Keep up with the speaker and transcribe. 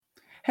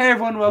Hey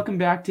everyone, welcome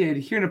back to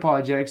Adherent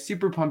Apologetics.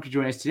 Super pumped to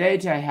join us today.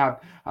 I have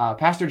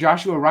Pastor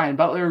Joshua Ryan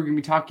Butler. We're going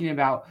to be talking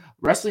about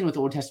wrestling with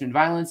Old Testament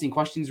violence and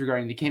questions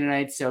regarding the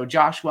Canaanites. So,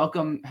 Josh,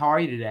 welcome. How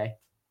are you today?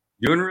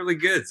 Doing really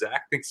good,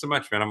 Zach. Thanks so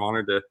much, man. I'm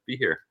honored to be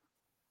here.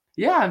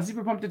 Yeah, I'm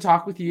super pumped to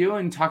talk with you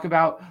and talk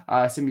about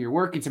some of your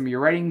work and some of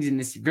your writings and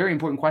this very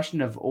important question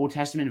of Old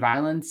Testament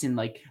violence and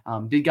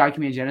did God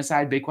command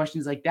genocide? Big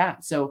questions like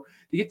that. So,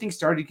 to get things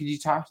started, could you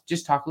talk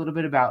a little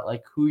bit about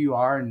like who you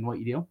are and what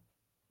you do?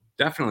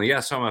 Definitely, yeah.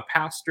 So I'm a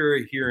pastor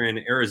here in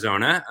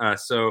Arizona.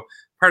 So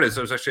part of this,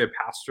 I was actually a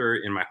pastor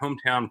in my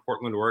hometown,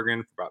 Portland,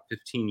 Oregon, for about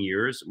 15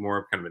 years. More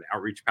of kind of an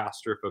outreach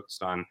pastor,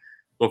 focused on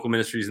local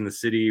ministries in the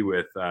city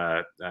with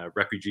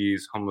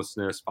refugees,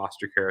 homelessness,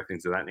 foster care,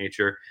 things of that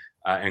nature,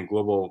 and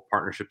global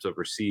partnerships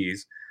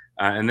overseas.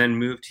 And then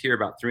moved here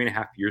about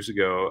 3.5 years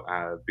ago,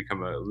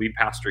 become a lead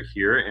pastor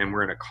here, and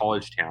we're in a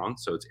college town.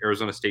 So it's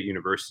Arizona State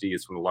University.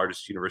 It's one of the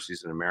largest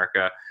universities in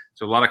America.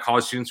 So a lot of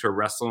college students who are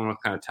wrestling with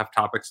kind of tough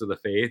topics of the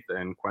faith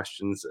and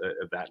questions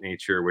of that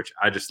nature, which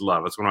I just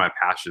love. It's one of my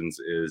passions.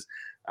 Is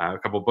a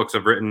couple of books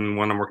I've written,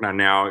 one I'm working on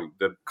now.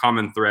 The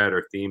common thread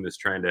or theme is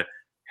trying to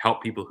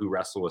help people who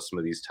wrestle with some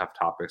of these tough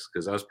topics,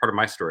 because that was part of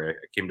my story. I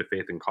came to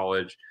faith in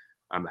college.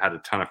 Had a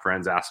ton of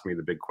friends ask me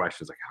the big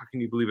questions like, how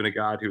can you believe in a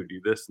God who would do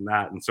this and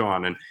that and so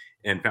on,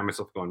 and found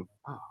myself going,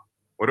 oh,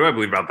 what do I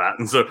believe about that?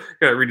 And so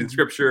reading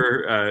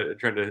scripture,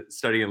 trying to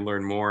study and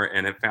learn more,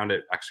 and have found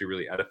it actually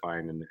really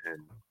edifying and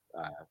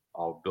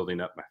all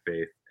building up my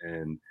faith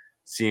and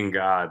seeing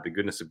God, the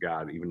goodness of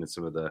God, even in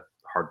some of the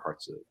hard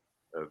parts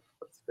of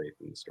faith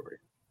in the story.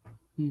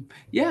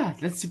 Yeah,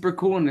 that's super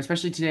cool, and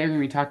especially today we're gonna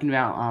be talking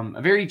about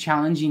a very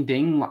challenging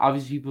thing.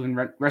 Obviously, people have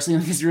been wrestling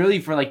with this really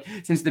for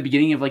since the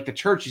beginning of the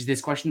church. Is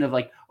this question of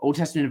Old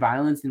Testament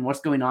violence and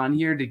what's going on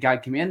here? Did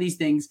God command these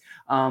things?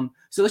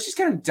 So let's just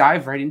kind of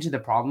dive right into the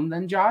problem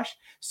then, Josh.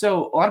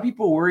 So a lot of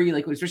people worry,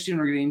 especially when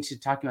we're getting into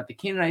talking about the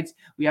Canaanites,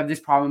 we have this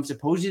problem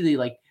supposedly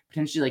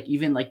potentially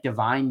even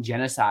divine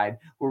genocide,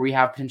 where we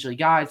have potentially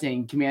God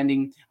saying,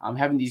 commanding,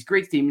 having these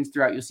great statements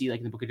throughout. You'll see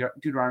in the book of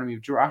Deuteronomy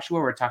of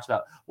Joshua, where it talks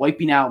about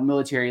wiping out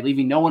military,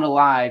 leaving no one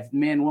alive,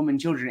 man, woman,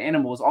 children,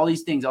 animals, all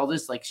these things, all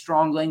this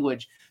strong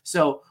language.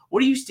 So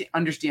what do you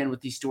understand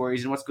with these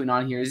stories and what's going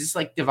on here? Is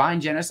this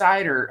divine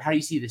genocide, or how do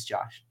you see this,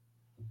 Josh?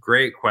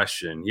 Great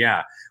question.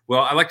 Yeah.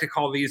 Well, I like to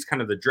call these kind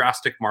of the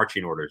drastic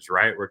marching orders,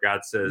 right? Where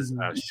God says,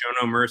 Mhm. show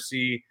no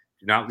mercy,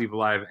 do not leave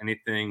alive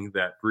anything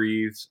that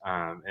breathes.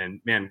 And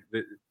man,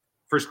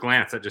 first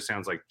glance, that just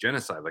sounds like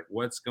genocide. Like,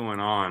 what's going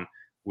on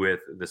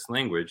with this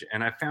language?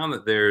 And I found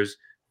that there's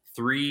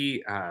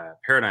three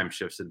paradigm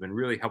shifts that have been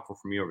really helpful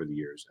for me over the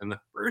years. And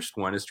the first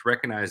one is to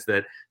recognize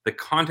that the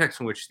context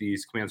in which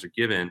these commands are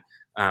given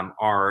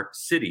are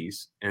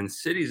cities, and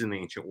cities in the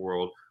ancient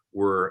world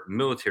were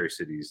military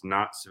cities,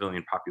 not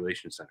civilian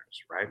population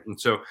centers, right? And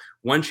so,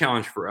 one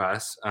challenge for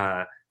us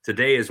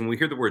today is when we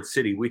hear the word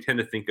city, we tend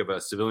to think of a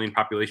civilian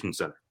population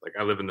center. Like,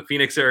 I live in the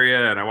Phoenix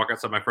area, and I walk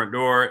outside my front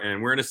door,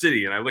 and we're in a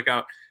city, and I look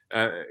out,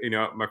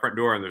 my front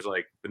door, and there's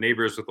the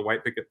neighbors with the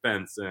white picket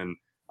fence, and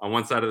on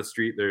one side of the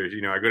street, there's,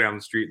 I go down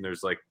the street, and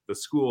there's the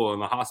school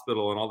and the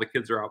hospital, and all the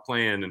kids are out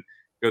playing, and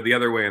go the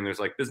other way, and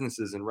there's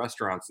businesses and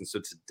restaurants. And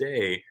so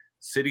today,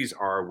 cities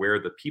are where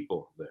the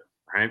people live,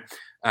 right?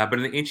 But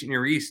in the ancient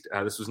Near East,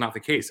 this was not the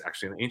case.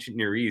 Actually, in the ancient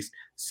Near East,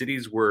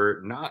 cities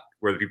were not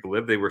where the people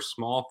lived. They were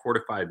small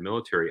fortified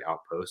military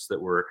outposts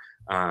that were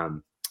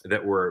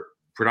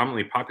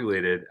predominantly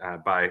populated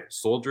by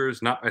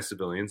soldiers, not by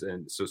civilians,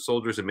 and so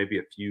soldiers and maybe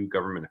a few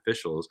government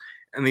officials.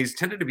 And these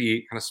tended to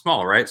be kind of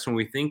small, right? So when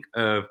we think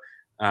of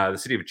the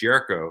city of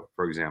Jericho,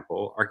 for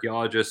example,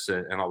 archaeologists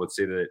and all would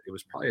say that it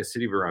was probably a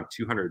city of around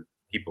 200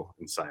 people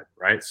inside,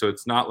 right? So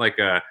it's not like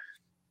a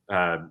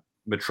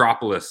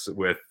metropolis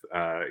with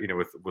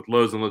with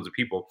loads and loads of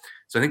people.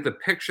 So I think the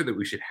picture that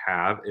we should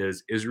have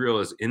is Israel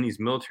is in these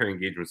military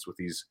engagements with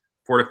these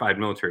fortified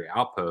military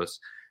outposts.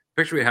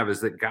 The picture we have is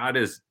that God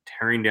is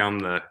tearing down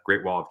the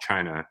Great Wall of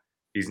China.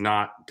 He's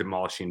not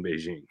demolishing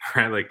Beijing,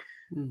 right?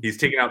 He's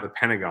taking out the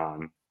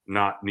Pentagon,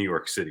 not New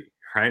York City,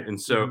 right?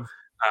 And so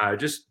Mhm.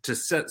 just to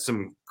set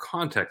some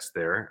context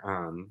there,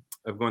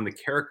 of going the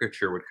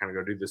caricature would kind of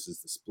go do this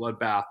is this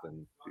bloodbath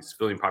and these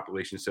civilian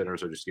population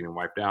centers are just getting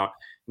wiped out.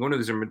 One of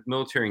these are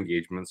military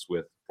engagements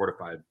with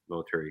fortified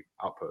military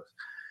outposts.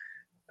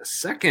 A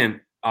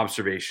second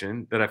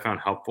observation that I found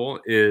helpful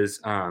is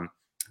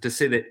to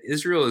say that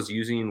Israel is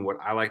using what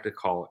I like to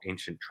call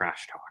ancient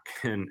trash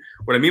talk. And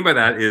what I mean by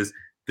that is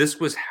this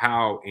was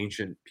how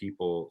ancient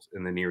people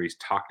in the Near East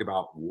talked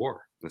about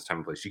war in this time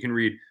and place. You can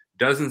read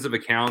dozens of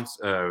accounts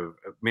of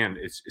man,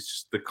 it's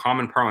just the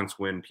common parlance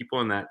when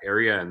people in that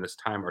area and this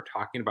time are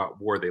talking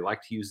about war. They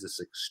like to use this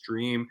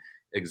extreme,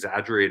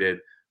 exaggerated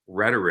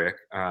rhetoric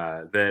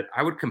that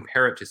I would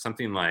compare it to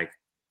something like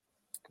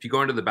if you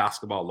go into the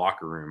basketball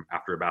locker room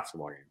after a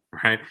basketball game,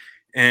 right?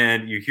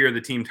 And you hear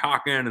the team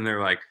talking and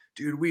they're like,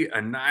 dude, we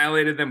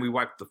annihilated them. We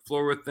wiped the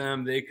floor with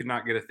them. They could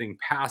not get a thing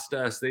past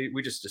us.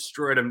 We just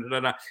destroyed them. Da,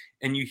 da, da.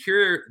 And you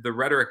hear the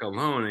rhetoric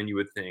alone, and you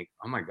would think,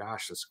 oh my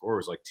gosh, the score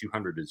was like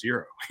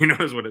 200-0.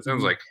 Is what it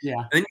sounds like. Yeah.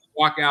 And then you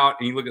walk out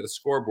and you look at the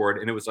scoreboard,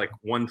 and it was like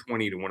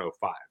 120-105.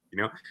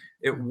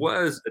 It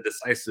was a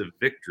decisive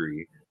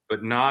victory,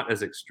 but not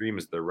as extreme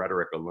as the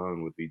rhetoric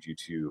alone would lead you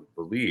to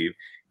believe.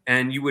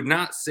 And you would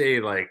not say,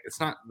 like, it's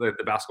not that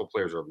the basketball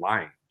players are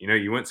lying.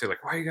 You wouldn't say,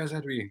 like, why you guys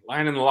have to be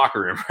lying in the locker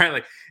room, right?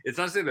 Like, it's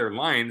not to say they're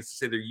lying. It's to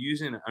say they're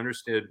using an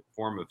understood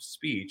form of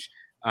speech.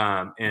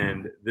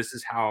 And this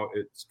is how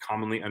it's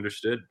commonly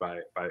understood by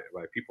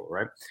people,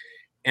 right?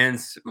 And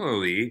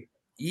similarly,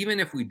 even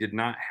if we did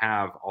not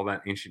have all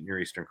that ancient Near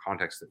Eastern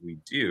context that we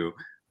do,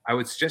 I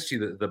would suggest to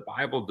you that the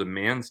Bible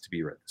demands to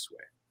be read this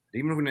way.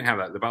 Even if we didn't have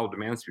that, the Bible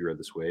demands to be read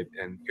this way.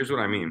 And here's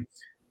what I mean.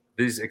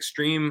 These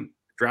extreme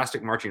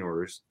drastic marching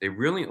orders, they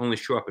really only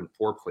show up in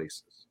 4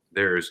 places.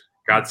 There's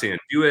God saying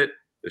do it.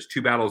 There's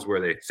 2 battles where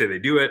they say they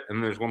do it, and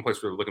then there's 1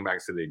 place where they're looking back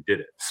and say they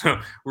did it. So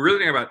we're really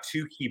thinking about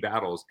 2 key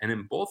battles, and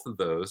in both of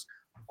those,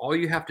 all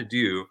you have to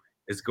do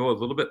is go a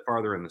little bit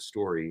farther in the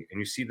story, and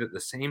you see that the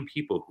same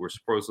people who were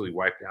supposedly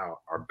wiped out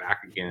are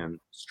back again,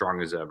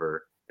 strong as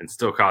ever, and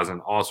still causing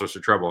all sorts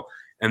of trouble.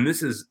 And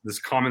this is this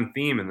common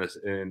theme in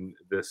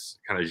this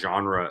kind of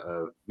genre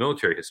of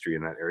military history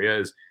in that area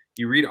is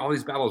you read all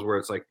these battles where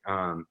it's like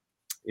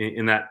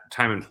in that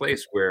time and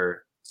place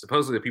where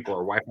supposedly the people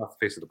are wiped off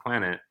the face of the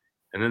planet,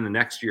 and then the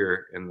next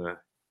year in the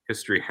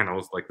history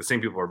annals, like the same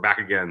people are back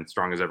again,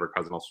 strong as ever,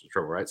 causing all sorts of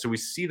trouble, right? So we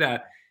see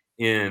that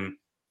in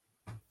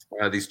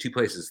these 2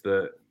 places.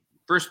 The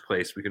first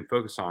place we can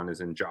focus on is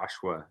in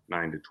Joshua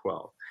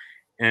 9-12.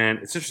 And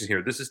it's interesting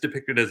here. This is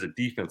depicted as a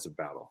defensive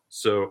battle.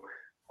 So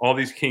all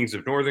these kings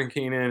of northern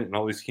Canaan and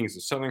all these kings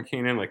of southern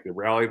Canaan, like they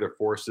rally their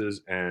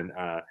forces, and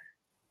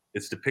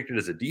it's depicted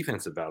as a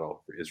defensive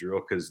battle for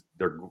Israel because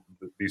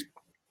these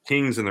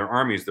kings and their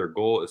armies, their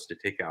goal is to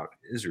take out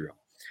Israel.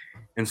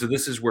 And so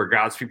this is where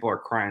God's people are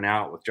crying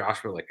out with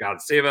Joshua, like,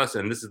 God save us.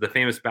 And this is the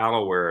famous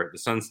battle where the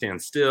sun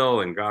stands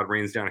still and God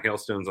rains down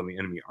hailstones on the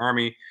enemy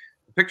army.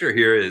 The picture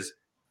here is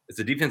it's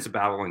a defensive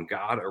battle, and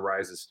God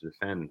arises to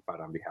defend and fight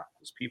on behalf of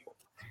his people.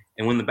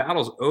 And when the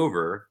battle's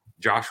over,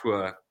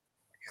 Joshua,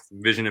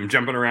 envision him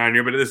jumping around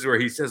here, but this is where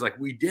he says, like,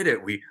 we did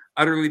it. We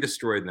utterly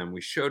destroyed them.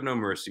 We showed no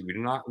mercy. We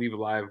did not leave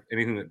alive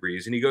anything that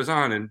breathes. And he goes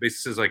on and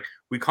basically says, like,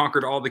 we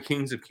conquered all the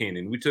kings of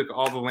Canaan. We took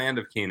all the land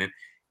of Canaan.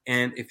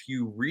 And if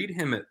you read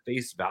him at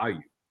face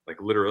value, like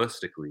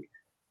literalistically,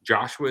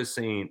 Joshua is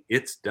saying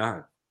it's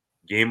done.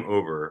 Game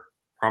over.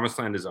 Promised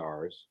land is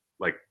ours.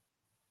 Like,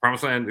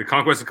 promised land, the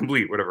conquest is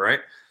complete, whatever, right?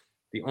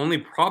 The only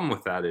problem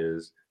with that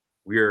is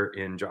we're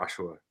in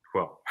Joshua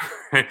 12.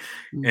 Right?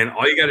 And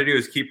all you got to do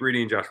is keep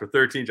reading Joshua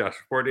 13,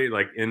 Joshua 14,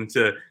 like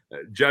into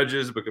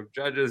Judges, book of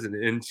Judges, and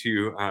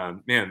into,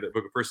 the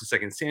book of 1st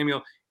and 2nd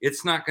Samuel.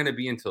 It's not going to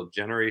be until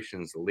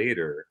generations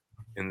later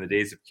in the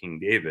days of King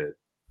David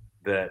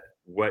that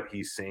what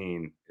he's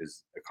saying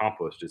is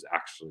accomplished is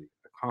actually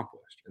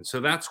accomplished. And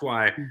so that's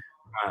why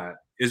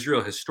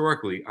Israel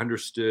historically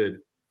understood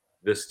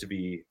this to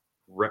be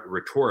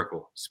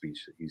rhetorical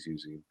speech that he's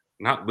using,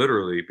 not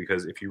literally,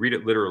 because if you read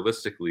it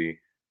literalistically,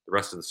 the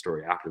rest of the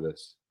story after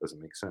this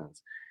doesn't make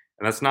sense.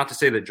 And that's not to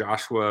say that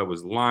Joshua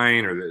was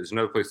lying, or there's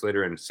another place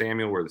later in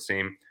Samuel where the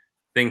same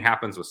thing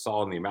happens with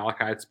Saul and the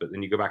Amalekites, but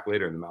then you go back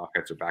later and the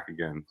Amalekites are back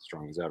again,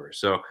 strong as ever.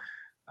 So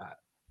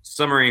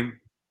summary,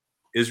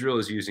 Israel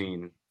is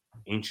using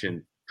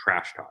ancient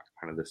trash talk,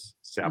 kind of this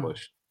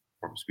established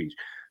form of speech.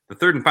 The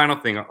third and final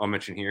thing I'll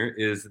mention here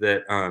is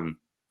that,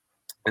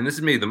 and this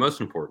is maybe the most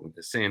important,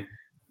 is saying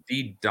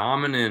the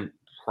dominant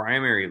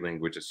primary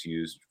language that's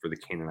used for the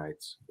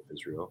Canaanites of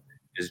Israel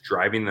is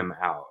driving them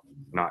out,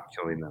 not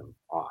killing them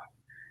off.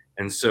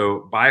 And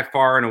so by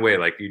far and away,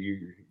 like you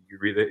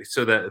read it,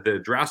 so that the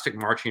drastic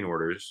marching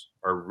orders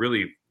are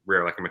really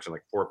rare, like I mentioned,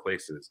 like 4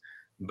 places,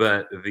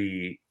 but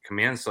the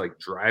commands to like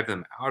drive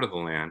them out of the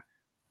land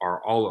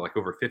are all like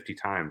over 50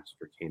 times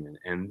for Canaan.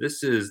 And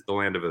this is the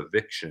land of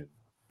eviction,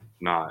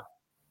 not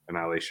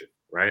annihilation,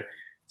 right?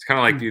 It's kind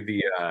of like if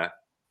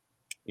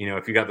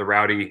you got the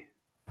rowdy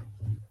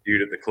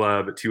dude at the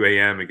club at 2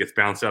 a.m. and gets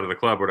bounced out of the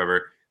club, or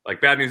whatever, like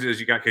bad news is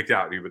you got kicked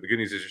out, but the good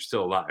news is you're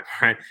still alive,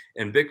 right?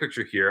 And big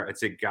picture here, I'd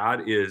say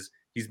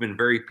he's been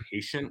very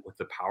patient with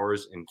the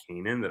powers in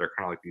Canaan that are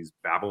kind of like these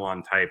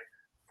Babylon type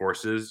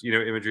forces,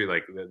 imagery,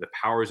 like the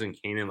powers in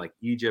Canaan, like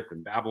Egypt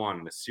and Babylon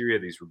and Assyria,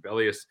 these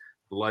rebellious,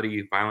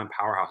 bloody, violent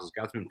powerhouses.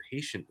 God's been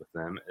patient with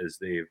them as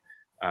they've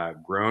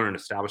grown and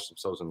established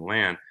themselves in the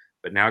land.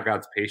 But now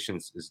God's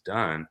patience is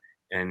done,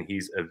 and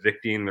he's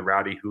evicting the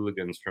rowdy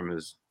hooligans from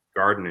his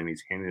garden, and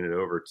he's handing it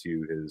over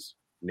to his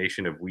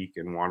nation of weak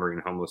and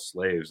wandering homeless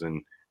slaves,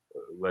 and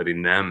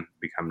letting them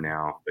become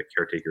now the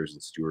caretakers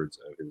and stewards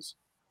of his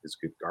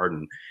good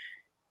garden.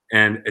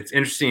 And it's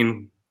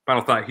interesting,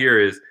 final thought here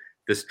is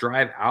this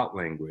drive out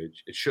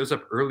language. It shows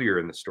up earlier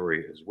in the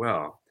story as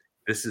well.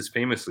 This is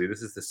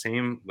the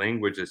same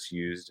language that's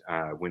used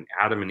when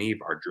Adam and Eve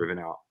are driven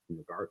out from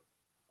the garden.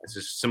 It's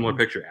just a similar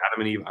picture.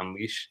 Adam and Eve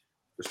unleash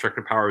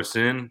destructive power of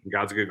sin,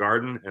 God's good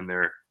garden, and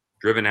they're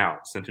driven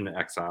out, sent into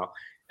exile.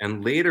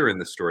 And later in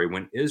the story,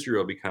 when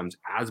Israel becomes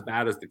as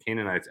bad as the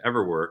Canaanites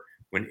ever were,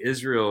 when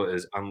Israel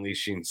is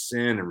unleashing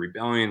sin and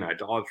rebellion,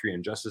 idolatry,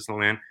 injustice in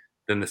the land,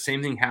 then the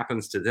same thing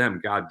happens to them.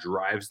 God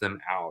drives them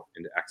out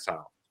into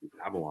exile to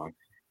Babylon.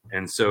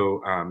 And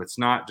so it's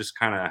not just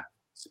kind of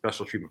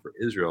special treatment for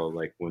Israel.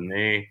 Like when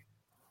they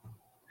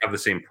have the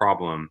same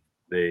problem,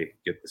 they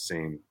get the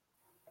same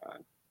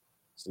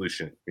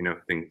solution.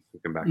 Things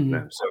come back to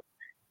them. So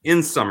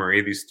in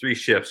summary, these three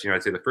ships,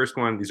 I'd say the first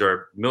one, these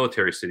are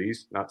military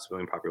cities, not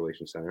civilian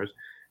population centers.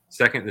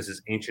 Second, this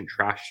is ancient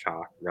trash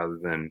talk rather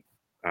than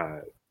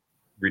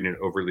reading it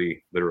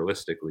overly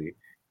literalistically.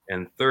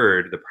 And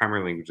third, the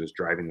primary language is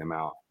driving them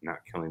out, not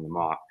killing them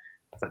off.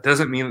 That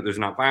doesn't mean that there's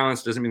not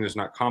violence, doesn't mean there's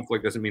not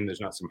conflict, doesn't mean there's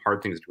not some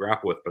hard things to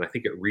grapple with, but I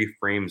think it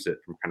reframes it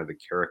from kind of the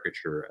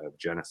caricature of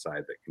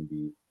genocide that can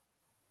be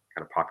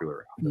kind of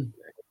popular out there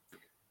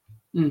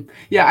today.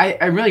 Yeah,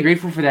 I'm really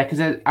grateful for that,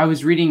 because I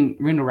was reading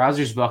Randall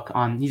Rauser's book.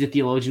 He's a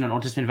theologian on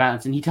Old Testament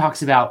violence, and he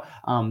talks about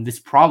this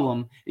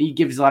problem. He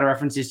gives a lot of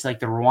references to like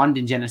the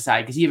Rwandan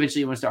genocide, because he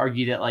eventually wants to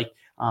argue that like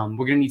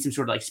we're going to need some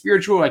sort of like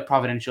spiritual, like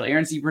providential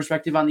errancy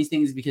perspective on these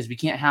things, because we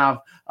can't have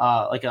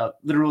like a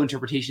literal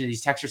interpretation of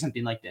these texts or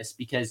something like this,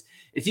 because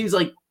it seems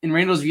like in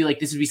Randall's view, like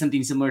this would be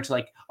something similar to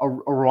like a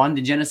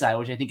Rwandan genocide,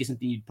 which I think is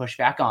something you'd push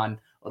back on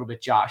a little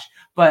bit, Josh.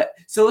 But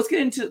so let's get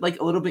into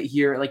like a little bit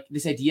here, like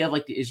this idea of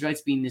like the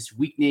Israelites being this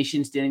weak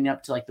nation standing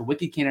up to like the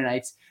wicked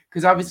Canaanites,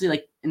 because obviously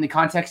like in the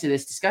context of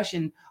this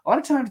discussion, a lot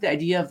of times the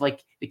idea of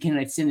like the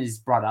Canaanite sin is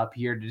brought up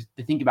here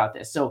to think about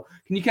this. So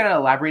can you kind of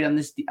elaborate on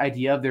this, the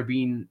idea of there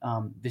being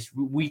the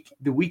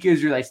weak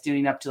Israelites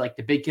standing up to like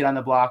the big kid on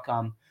the block,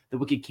 the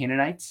wicked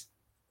Canaanites?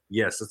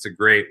 Yes, that's a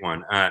great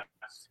one.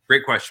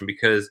 Great question,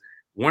 because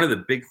one of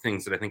the big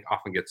things that I think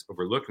often gets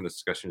overlooked in this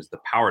discussion is the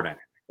power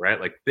dynamic,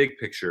 right? Like big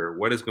picture,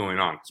 what is going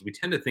on? Because we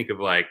tend to think of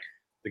like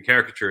the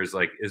caricatures,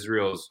 like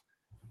Israel's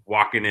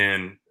walking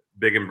in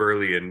big and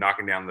burly and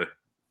knocking down the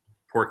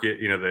poor kid,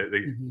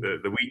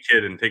 the weak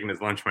kid, and taking his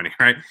lunch money,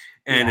 right?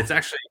 And it's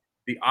actually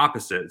the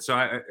opposite. So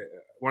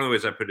one of the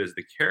ways I put it is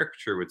the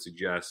caricature would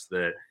suggest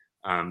that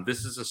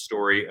this is a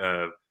story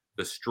of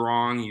the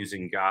strong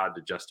using God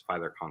to justify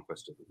their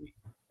conquest of the weak.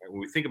 When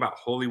we think about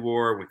holy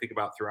war, we think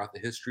about throughout the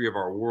history of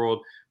our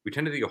world, we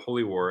tend to think of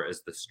holy war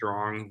as the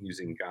strong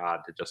using God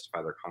to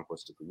justify their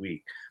conquest of the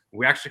weak. What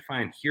we actually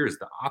find here is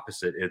the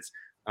opposite. It's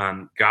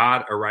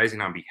God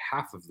arising on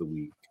behalf of the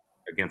weak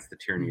against the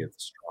tyranny of the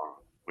strong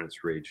when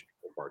it's raged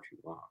for far too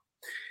long.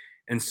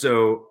 And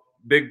so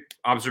big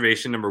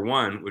observation number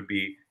one would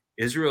be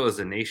Israel is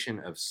a nation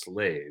of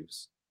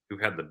slaves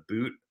who've had the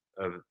boot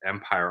of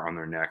empire on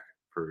their neck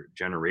for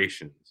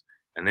generations.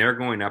 And they are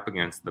going up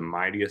against the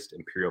mightiest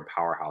imperial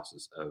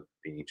powerhouses of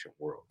the ancient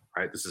world,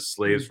 right? This is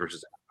slaves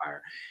versus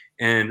empire.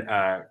 And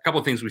a couple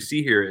of things we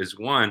see here is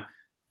one,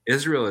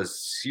 Israel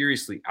is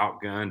seriously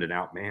outgunned and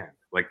outmanned.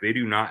 Like they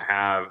do not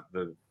have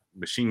the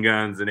machine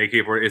guns and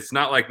AK-40. It's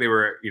not like they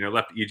were,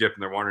 left Egypt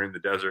and they're wandering in the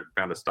desert and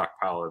found a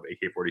stockpile of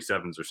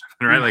AK-47s or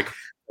something, right? Like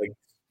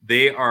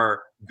they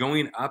are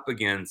going up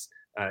against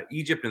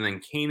Egypt and then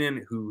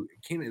Canaan,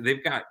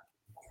 they've got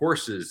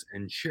horses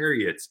and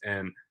chariots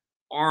and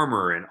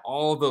armor and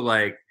all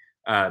the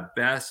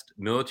best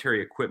military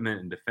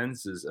equipment and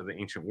defenses of the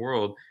ancient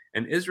world,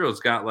 and Israel's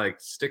got like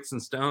sticks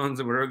and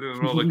stones and whatever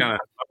they're all kind of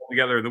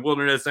together in the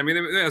wilderness. I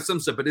mean, they have some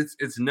stuff, but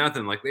it's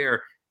nothing. Like they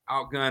are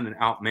outgunned and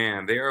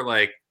outmanned. They are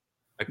like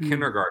a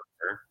kindergartner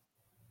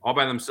all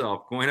by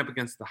themselves going up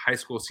against the high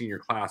school senior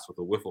class with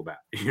a wiffle bat.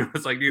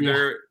 It's like, dude, they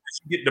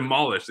should get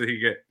demolished.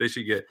 They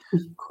should get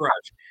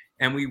crushed.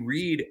 And we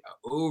read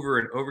over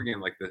and over again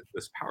like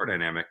this power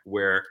dynamic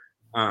where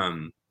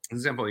for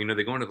example,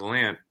 they go into the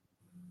land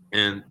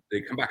and they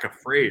come back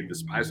afraid. The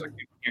spies like,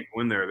 you can't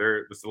go in there.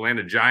 It's the land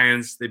of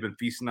giants. They've been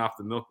feasting off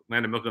the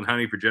land of milk and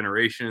honey for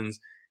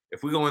generations.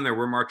 If we go in there,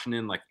 we're marching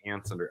in like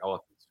ants under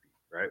elephants' feet,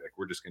 right? Like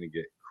we're just going to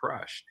get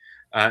crushed.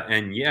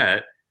 And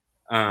yet,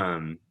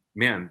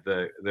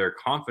 their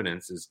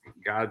confidence is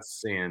God's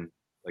saying,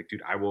 like,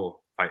 dude, I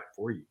will fight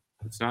for you.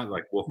 It's not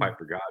like we'll fight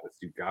for God. It's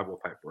dude, God will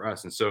fight for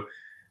us. And so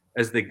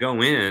as they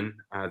go in,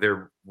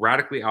 they're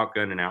radically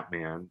outgunned and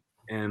outmanned.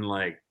 And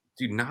like,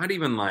 dude, not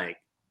even like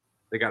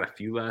they got a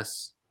few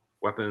less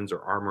weapons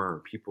or armor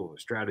or people or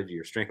strategy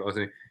or strength.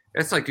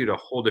 That's like, dude, a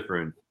whole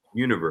different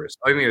universe.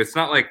 I mean, it's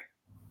not like,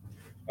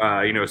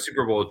 a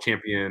Super Bowl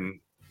champion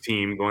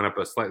team going up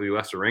a slightly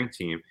lesser ranked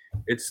team.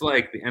 It's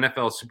like the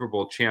NFL Super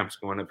Bowl champs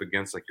going up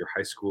against like your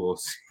high school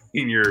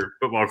senior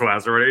football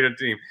class or whatever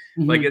team.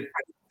 Like it's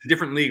a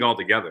different league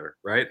altogether,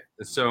 right?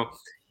 So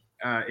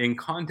in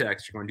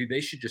context, you're going, dude,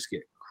 they should just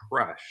get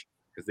crushed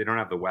because they don't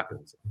have the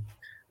weapons.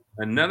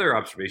 Another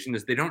observation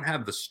is they don't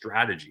have the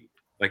strategy.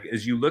 Like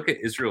as you look at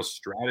Israel's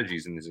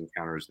strategies in these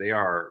encounters, they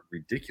are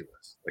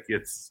ridiculous. Like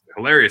it's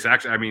hilarious.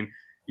 Actually, I mean,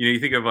 you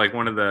think of like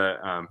one of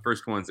the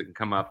first ones that can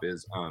come up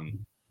is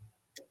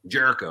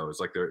Jericho is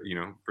like their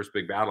first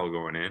big battle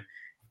going in.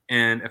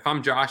 And if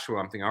I'm Joshua,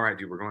 I'm thinking, all right,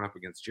 dude, we're going up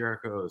against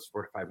Jericho, this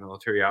fortified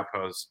military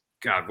outpost.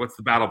 God, what's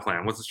the battle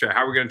plan? What's the strategy?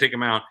 How are we going to take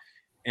them out?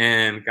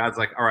 And God's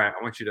like, all right,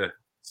 I want you to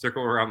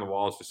circle around the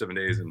walls for 7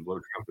 days and blow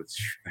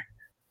trumpets.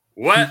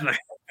 What? Like,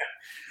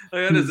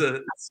 that is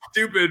a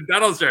stupid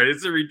battle strategy.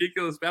 It's a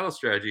ridiculous battle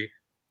strategy,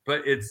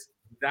 but it's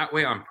that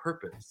way on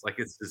purpose. Like,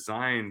 it's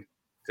designed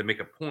to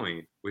make a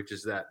point, which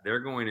is that they're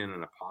going in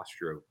a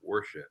posture of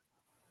worship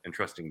and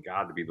trusting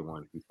God to be the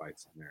one who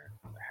fights on their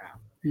behalf.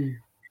 Hmm.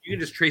 You can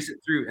just trace it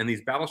through, and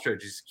these battle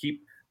strategies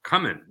keep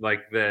coming.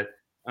 Like that,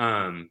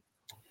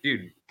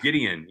 dude,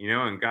 Gideon,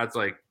 and God's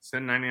like,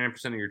 send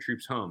 99% of your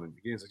troops home, and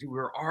Gideon's like, dude,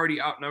 we're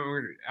already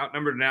outnumbered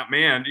and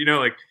outmanned.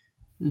 Like,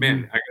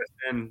 man, I gotta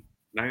send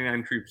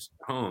 99 troops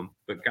home,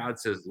 but God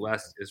says,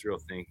 lest Israel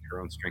think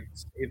her own strength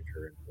saved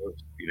her,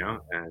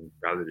 and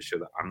rather to show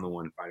that I'm the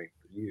one fighting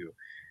for you.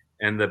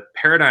 And the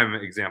paradigm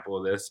example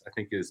of this, I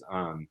think, is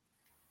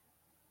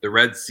the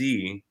Red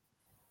Sea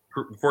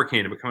before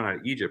Canaan, but coming out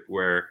of Egypt,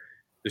 where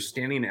they're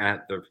standing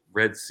at the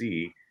Red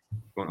Sea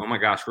going, oh my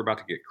gosh, we're about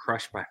to get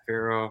crushed by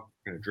Pharaoh.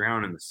 We're going to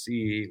drown in the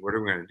sea. What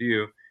are we going to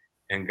do?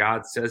 And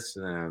God says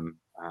to them,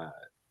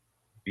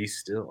 be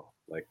still.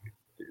 Like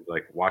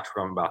watch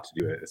what I'm about to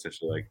do it.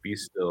 Essentially, like, be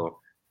still.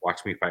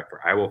 Watch me fight, for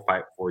I will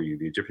fight for you.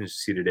 The Egyptians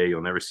you see today,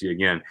 you'll never see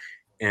again.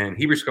 And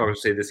Hebrew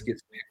scholars say this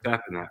gets picked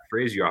up in that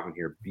phrase you often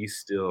hear, be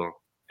still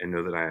and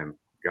know that I am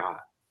God.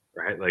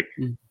 Right? Like,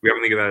 we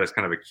often think of that as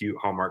kind of a cute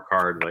Hallmark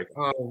card, like,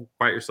 oh,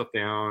 quiet yourself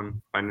down,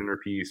 find inner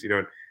peace.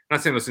 I'm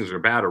not saying those things are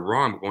bad or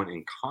wrong, but going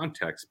in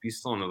context, be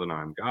still and know that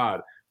I'm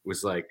God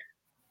was like,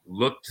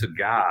 look to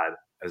God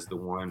as the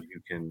one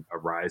who can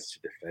arise to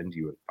defend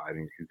you in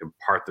fighting, who can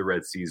part the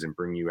Red Seas and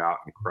bring you out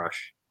and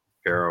crush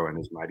Pharaoh and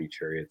his mighty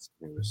chariots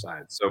on the other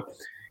side. So,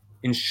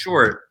 in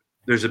short,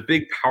 there's a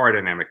big power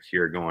dynamic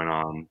here going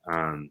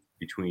on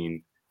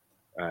between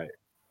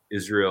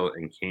Israel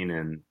and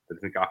Canaan that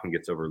I think often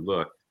gets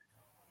overlooked,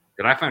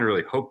 that I find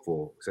really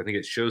hopeful, because I think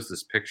it shows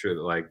this picture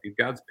that, like,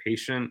 God's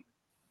patient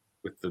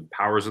with the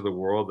powers of the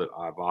world that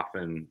I've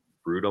often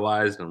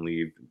brutalized and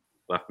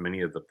left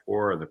many of the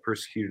poor and the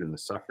persecuted and the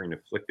suffering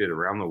afflicted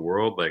around the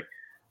world, like,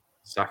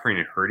 suffering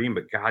and hurting.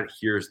 But God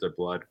hears their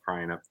blood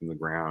crying up from the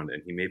ground,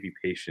 and he may be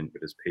patient,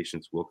 but his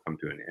patience will come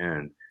to an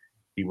end.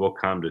 He will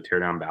come to tear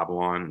down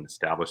Babylon and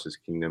establish his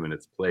kingdom in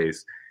its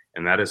place.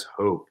 And that is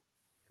hope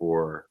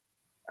for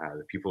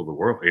the people of the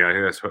world.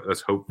 Yeah,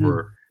 that's hope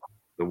for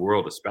the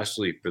world,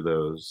 especially for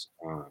those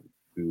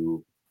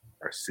who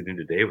are sitting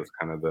today with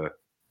kind of the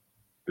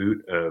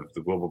boot of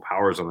the global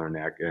powers on their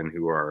neck, and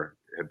who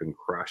have been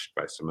crushed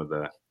by some of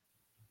the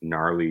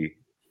gnarly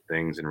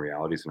things and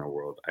realities in our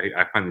world.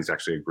 I find these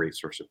actually a great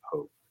source of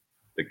hope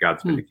that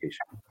God's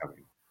vindication is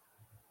coming.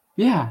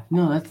 Yeah,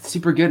 no, that's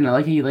super good. And I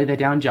like how you laid that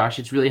down, Josh.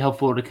 It's really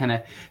helpful to kind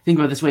of think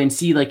about it this way and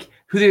see like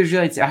who the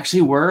Israelites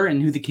actually were and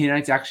who the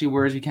Canaanites actually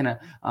were as we kind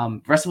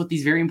of wrestle with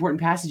these very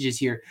important passages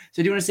here.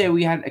 So I do want to say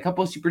we had a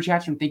couple of super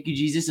chats from Thank You,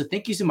 Jesus. So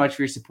thank you so much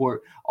for your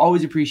support.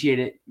 Always appreciate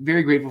it.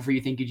 Very grateful for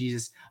you. Thank you,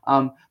 Jesus.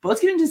 But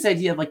let's get into this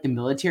idea of like the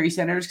military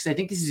centers, because I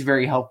think this is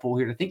very helpful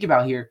here to think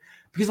about here.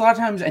 Because a lot of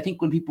times I think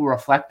when people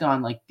reflect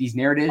on like these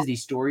narratives,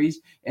 these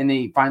stories, and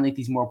they find like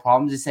these more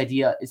problems,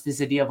 it's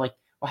this idea of like,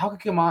 well, how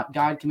could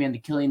God command the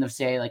killing of,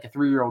 say, like a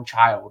 3-year-old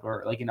child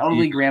or like an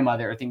elderly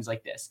grandmother or things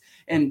like this?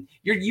 And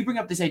you bring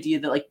up this idea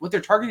that like what they're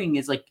targeting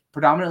is like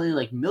predominantly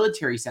like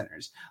military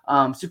centers.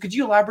 So could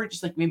you elaborate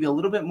just like maybe a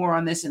little bit more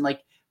on this? And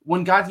like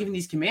when God's giving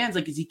these commands,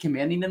 like is he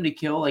commanding them to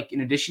kill like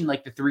in addition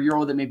like the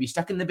 3-year-old that may be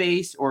stuck in the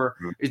base, or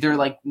is there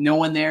like no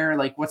one there?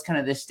 Like what's kind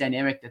of this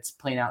dynamic that's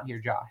playing out here,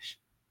 Josh?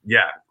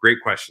 Yeah, great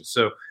question.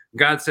 So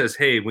God says,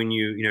 hey, when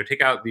you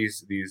take out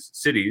these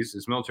cities,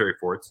 these military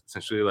forts,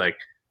 essentially like,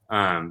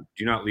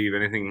 do not leave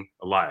anything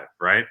alive,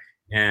 right?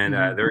 And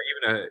there are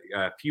even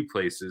a few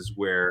places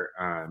where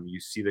you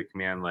see the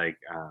command like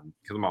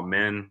kill them all,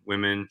 men,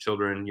 women,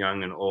 children,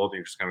 young and old. And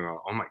you're just kind of going,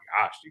 oh my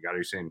gosh,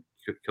 you're saying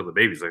kill the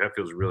babies. Like, that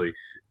feels really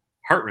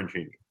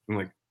heart-wrenching. I'm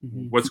like,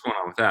 what's going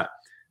on with that?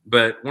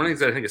 But one of the things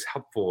that I think is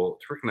helpful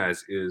to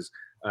recognize is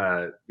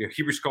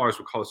Hebrew scholars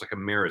would call this like a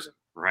merism,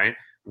 right?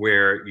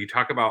 Where you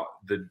talk about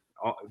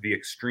the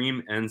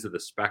extreme ends of the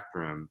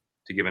spectrum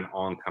to give an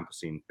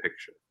all-encompassing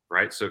picture,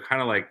 right? So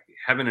kind of like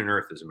heaven and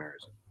earth is a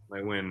merism.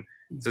 Like when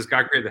it says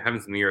God created the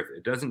heavens and the earth,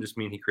 it doesn't just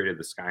mean he created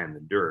the sky and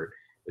the dirt.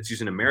 It's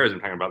using a merism,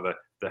 talking about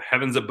the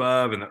heavens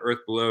above and the earth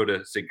below,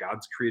 to say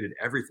God's created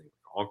everything.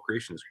 All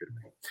creation is created.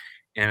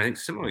 And I think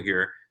similar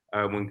here,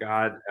 when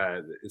God,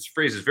 this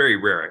phrase is very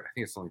rare. I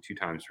think it's only 2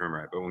 times to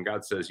memorize. But when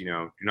God says,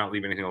 do not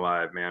leave anything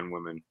alive, man,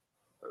 woman,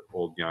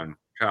 old, young,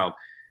 child,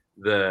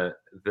 the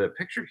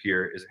picture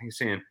here is he's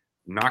saying,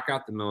 knock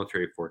out the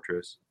military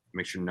fortress,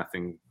 make sure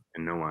nothing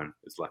and no one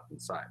is left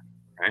inside,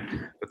 right?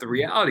 But the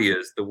reality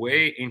is, the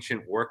way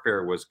ancient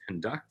warfare was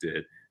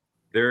conducted,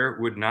 there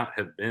would not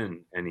have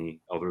been any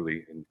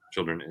elderly and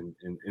children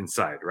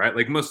inside, right?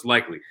 Like, most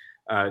likely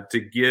to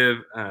give,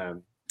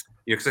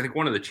 because I think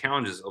one of the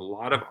challenges, a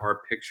lot of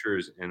our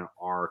pictures and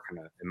our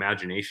kind of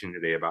imagination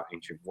today about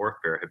ancient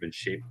warfare have been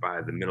shaped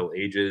by the Middle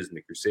Ages and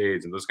the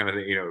Crusades and those kind of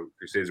things,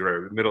 Crusades,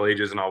 whatever, Middle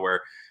Ages and all,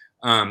 where,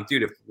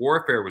 dude, if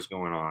warfare was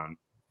going on,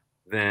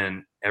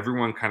 then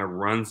everyone kind of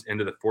runs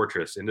into the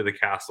fortress, into the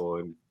castle,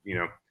 and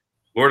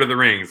Lord of the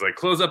Rings, like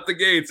close up the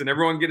gates and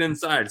everyone get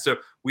inside. So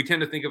we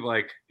tend to think of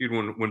like, dude,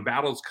 when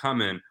battles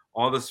come in,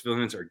 all the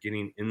civilians are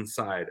getting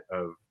inside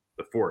of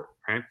the fort,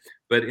 right?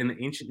 But in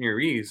the ancient Near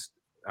East,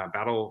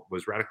 battle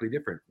was radically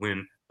different.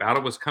 When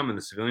battle was coming,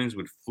 the civilians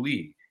would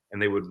flee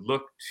and they would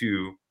look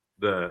to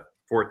the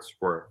forts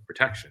for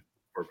protection,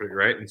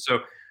 right? And so,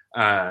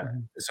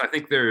 Mhm. so I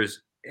think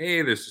there's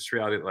this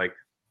reality that, like,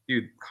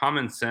 dude,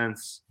 common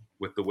sense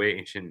with the way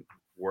ancient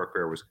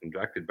warfare was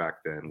conducted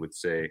back then would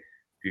say,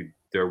 dude,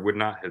 there would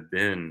not have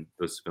been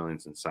those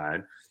civilians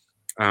inside.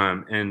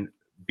 And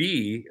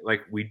B,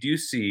 like we do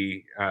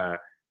see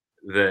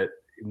that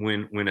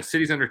when a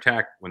city's under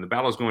attack, when the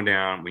battle's going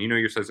down, when you know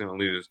your side's going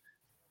to lose,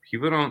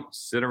 people don't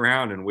sit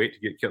around and wait to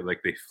get killed.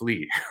 Like they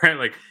flee, right?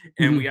 Like,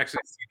 and we Mhm.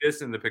 actually see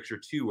this in the picture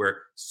too,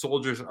 where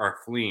soldiers are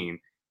fleeing.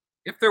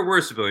 If there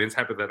were civilians,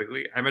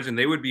 hypothetically, I imagine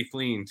they would be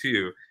fleeing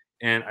too.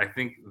 And I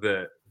think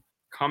the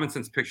common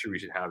sense picture we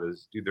should have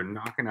is, dude, they're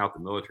knocking out the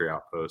military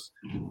outposts.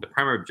 The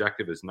primary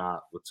objective is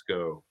not let's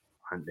go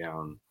hunt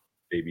down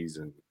babies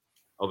and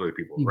elderly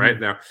people, right? Mhm.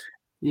 Now,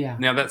 Yeah.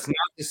 now that's not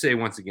to say,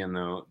 once again,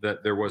 though,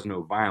 that there was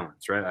no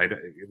violence, right?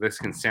 This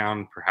can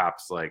sound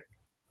perhaps like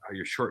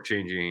you're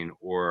shortchanging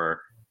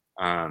or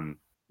um,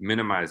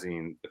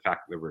 minimizing the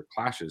fact that there were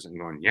clashes and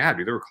going, yeah,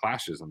 dude, there were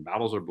clashes and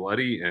battles are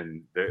bloody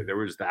and there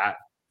was that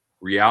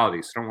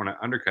reality. So I don't want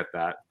to undercut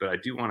that, but I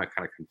do want to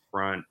kind of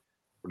confront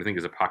what I think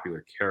is a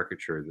popular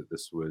caricature that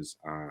this was,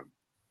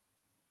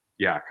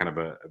 yeah, kind of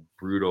a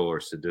brutal or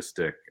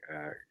sadistic,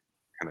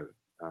 kind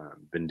of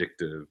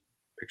vindictive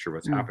picture of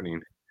what's Mm.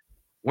 happening.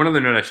 One other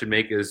note I should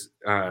make is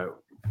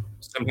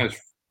sometimes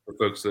for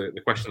folks, the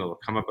question that will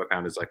come up I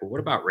found is like, well, what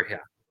about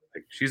Rahab?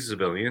 Like, she's a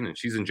civilian and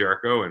she's in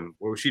Jericho, and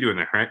what was she doing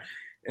there, right?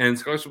 And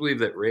scholars believe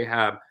that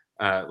Rahab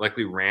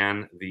likely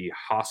ran the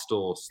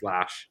hostel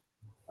slash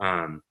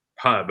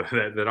pub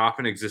that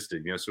often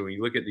existed. You know, so when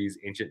you look at these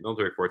ancient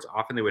military forts,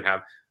 often they would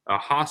have a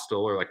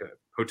hostel or like a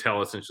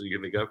hotel, essentially, you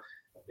can think of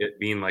it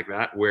being like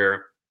that,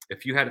 where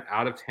if you had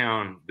out of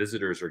town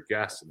visitors or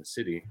guests in the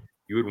city,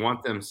 you would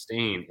want them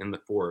staying in the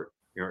fort,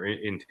 you know,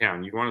 in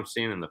town. You want them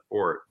staying in the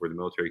fort where the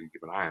military can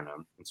keep an eye on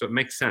them. And so it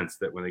makes sense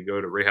that when they go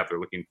to Rahab, they're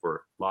looking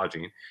for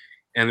lodging.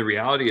 And the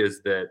reality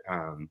is that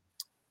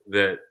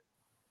that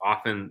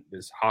often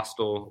this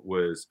hostel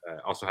was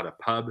also had a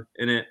pub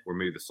in it where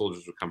maybe the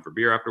soldiers would come for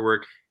beer after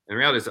work. And the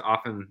reality is that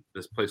often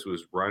this place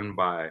was run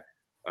by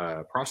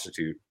a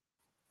prostitute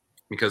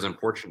because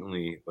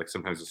unfortunately, like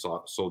sometimes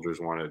the soldiers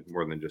wanted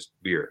more than just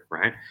beer,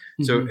 right?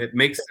 So Mhm. it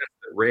makes sense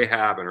that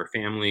Rahab and her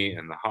family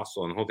and the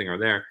hostel and the whole thing are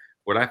there.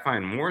 What I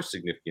find more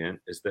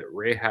significant is that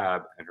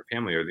Rahab and her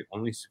family are the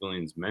only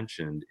civilians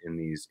mentioned in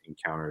these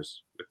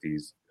encounters with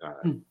these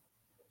Mm.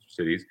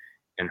 cities,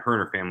 and her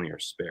and her family are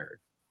spared.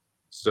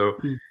 So,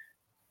 Mm.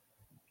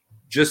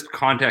 just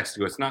context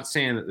to go, it's not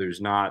saying that there's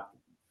not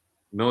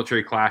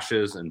military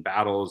clashes and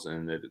battles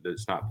and that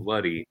it's not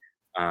bloody,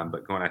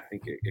 but going, I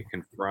think it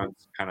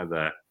confronts kind of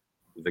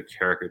the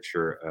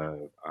caricature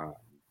of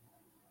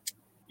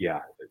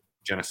yeah, the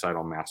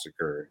genocidal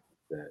massacre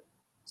that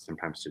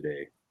sometimes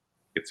today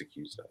gets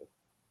accused of.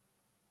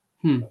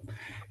 Hmm.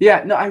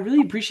 Yeah, no, I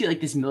really appreciate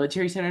like this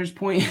military centers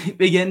point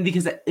again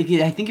because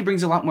again, I think it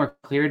brings a lot more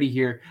clarity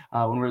here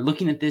when we're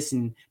looking at this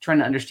and trying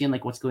to understand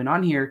like what's going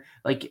on here.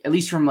 Like at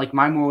least from like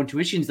my moral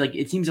intuitions, like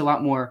it seems a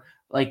lot more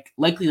like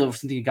likely of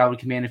something that God would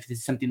command if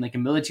it's something like a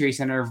military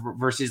center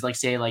versus like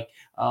say like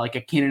a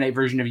Canaanite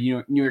version of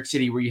New York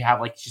City where you have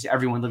like just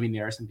everyone living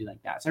there or something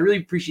like that. So I really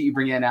appreciate you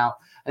bringing that out.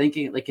 I think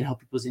it like can help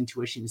people's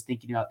intuitions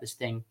thinking about this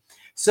thing.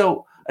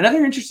 So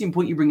another interesting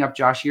point you bring up,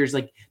 Josh, here is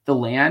like the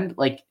land.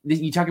 Like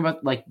you talk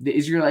about like the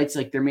Israelites,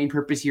 like their main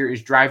purpose here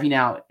is driving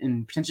out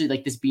and potentially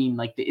like this being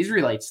like the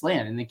Israelites'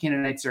 land, and the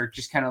Canaanites are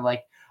just kind of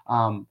like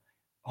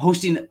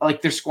hosting,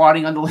 like they're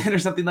squatting on the land or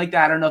something like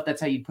that. I don't know if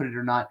that's how you put it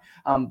or not.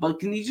 But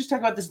can you just talk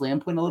about this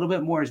land point a little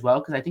bit more as well?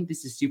 Because I think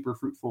this is super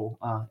fruitful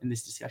in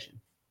this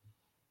discussion.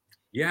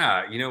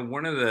 Yeah, you know,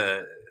 one of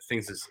the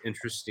things that's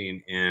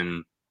interesting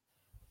in,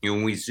 you know,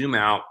 when we zoom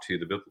out to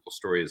the biblical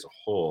story as a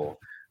whole,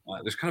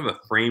 there's kind of a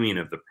framing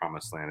of the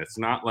promised land. It's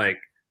not like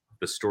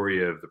the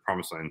story of the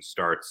promised land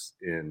starts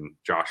in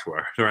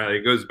Joshua, right?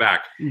 It goes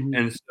back. Mhm.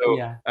 And so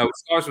Yeah. what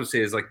scholars would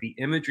say is like the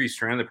imagery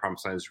surrounding the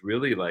promised land is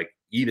really like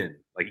Eden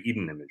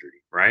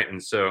imagery, right?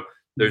 And so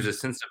there's Mhm. a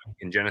sense of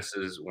in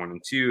Genesis 1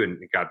 and 2,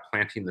 and God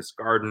planting this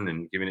garden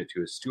and giving it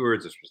to his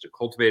stewards. They're supposed to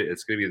cultivate it.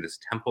 It's going to be this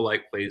temple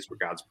like place where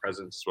God's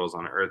presence dwells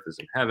on earth as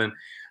in heaven.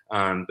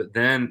 But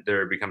then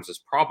there becomes this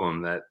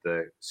problem that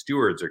the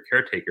stewards or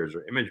caretakers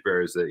or image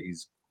bearers that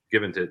he's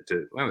given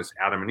to well, it's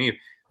Adam and Eve,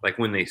 like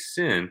when they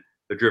sin,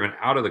 they're driven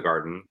out of the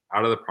garden,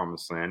 out of the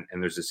promised land,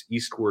 and there's this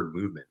eastward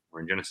movement.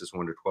 Where in Genesis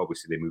 1 to 12, we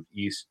see they move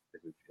east,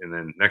 and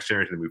then next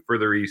generation they move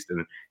further east, and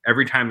then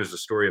every time there's a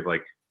story of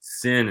like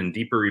sin and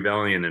deeper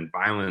rebellion and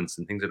violence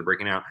and things that are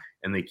breaking out,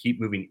 and they keep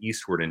moving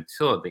eastward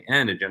until at the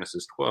end of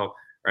Genesis 12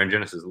 or in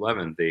Genesis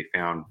 11, they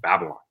found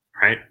Babylon,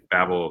 right?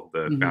 Babel,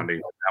 the Mhm. founding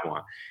of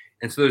Babylon.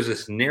 And so there's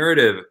this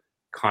narrative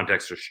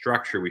context or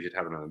structure we should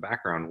have in the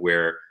background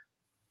where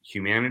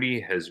humanity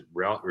has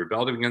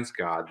rebelled against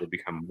God. They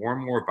become more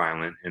and more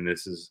violent, and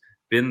this has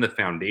been the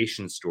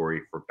foundation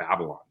story for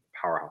Babylon, the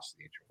powerhouse of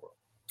the ancient world.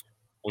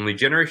 Only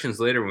generations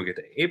later, when we get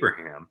to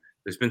Abraham,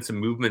 there's been some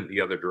movement the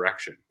other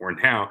direction, where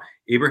now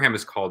Abraham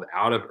is called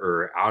out of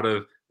Ur, out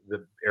of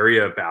the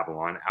area of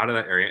Babylon, out of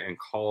that area, and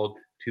called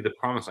to the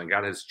promised land.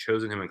 God has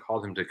chosen him and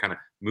called him to kind of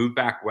move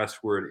back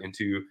westward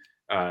into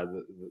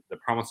the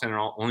promised land.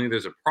 And only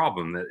there's a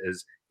problem that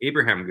as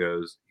Abraham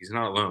goes, he's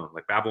not alone.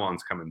 Like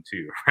Babylon's coming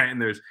too, right?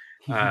 And there's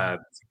some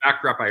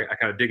backdrop I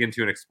kind of dig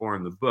into and explore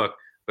in the book,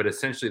 but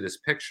essentially this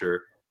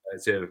picture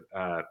is of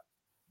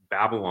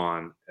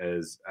Babylon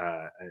as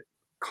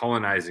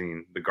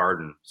colonizing the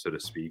garden, so to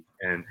speak.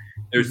 And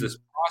there's this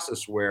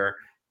process where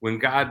when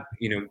God,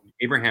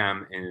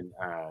 Abraham in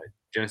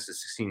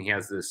Genesis 16, he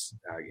has this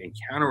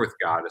encounter with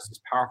God. It's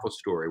this powerful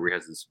story where he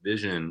has this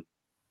vision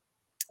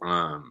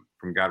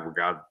from God where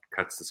God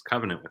cuts this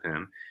covenant with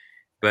him.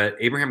 But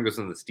Abraham goes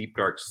into this deep,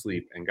 dark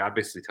sleep, and God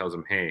basically tells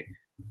him, hey,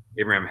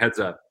 Abraham, heads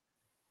up,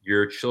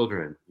 your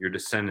children, your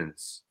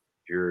descendants,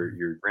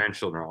 your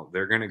grandchildren,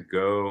 they're going to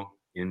go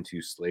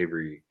into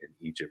slavery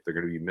in Egypt. They're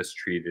going to be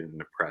mistreated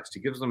and oppressed. He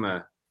gives them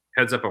a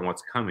heads up on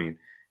what's coming,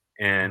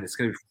 and it's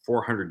going to be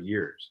 400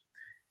 years.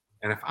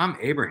 And if I'm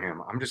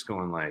Abraham, I'm just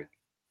going like,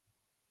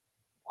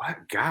 what,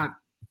 God?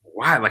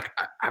 Why? Like,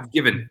 I've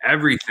given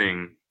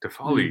everything to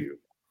follow you.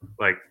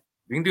 Like,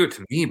 you can do it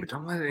to me, but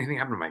don't let anything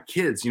happen to my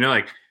kids.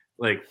 Like,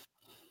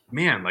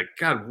 man, like,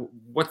 God,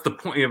 what's the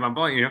point of my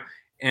body?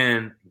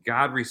 And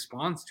God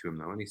responds to him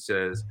though, and he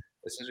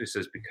essentially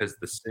says, because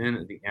the sin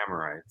of the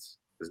Amorites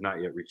has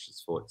not yet reached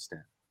its full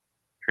extent.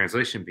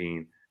 Translation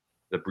being,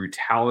 the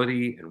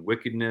brutality and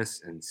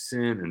wickedness and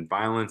sin and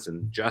violence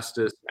and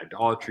justice, and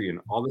idolatry, and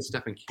all this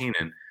stuff in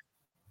Canaan,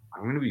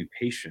 I'm going to be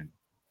patient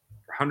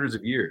for hundreds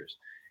of years.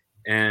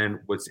 And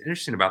what's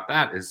interesting about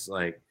that is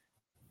like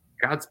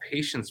God's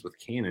patience with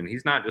Canaan.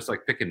 He's not just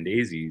like picking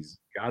daisies.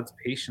 God's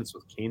patience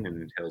with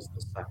Canaan entails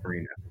the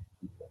suffering of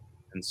the people.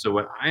 And so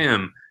what I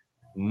am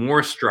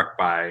more struck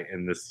by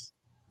in this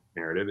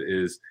narrative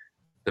is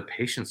the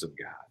patience of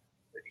God.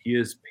 That he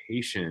is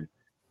patient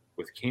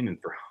with Canaan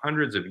for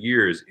hundreds of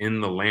years in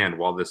the land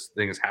while this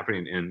thing is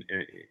happening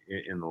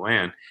in the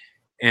land.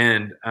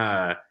 And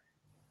I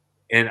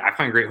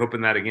find great hope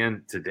in that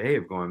again today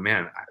of going,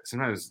 man,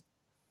 sometimes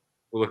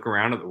we'll look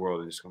around at the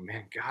world and just go,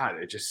 man, God,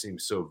 it just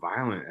seems so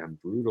violent and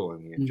brutal,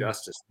 and the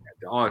injustice and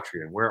the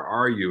idolatry, and where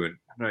are you?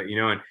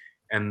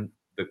 And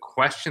the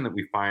question that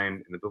we find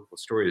in the biblical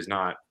story is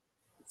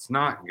it's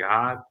not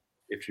God,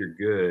 if you're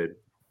good,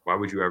 why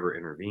would you ever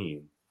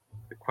intervene?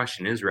 The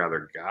question is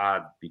rather,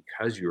 God,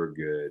 because you are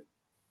good,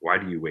 why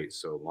do you wait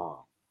so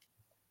long?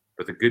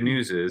 But the good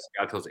news is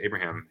God tells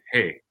Abraham,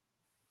 hey,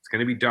 it's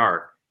going to be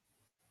dark,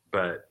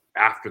 but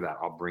after that,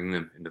 I'll bring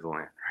them into the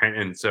land. Right.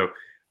 And so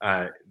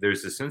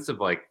there's a sense of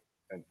like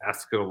an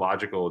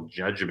eschatological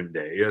judgment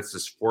day. It's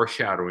this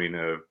foreshadowing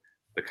of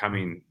the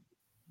coming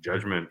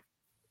judgment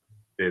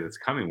day that's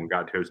coming when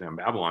God tears down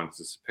Babylon. It's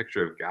this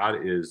picture of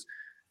God is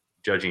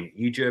judging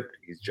Egypt.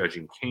 He's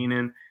judging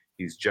Canaan.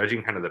 He's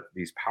judging kind of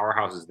these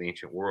powerhouses of the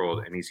ancient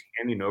world, and he's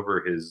handing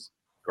over his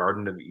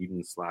Garden of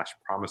Eden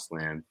 / promised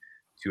land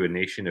to a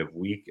nation of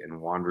weak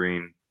and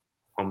wandering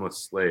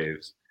homeless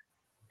slaves.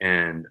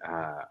 And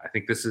I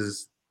think this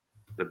is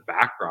the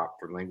backdrop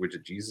for language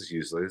that Jesus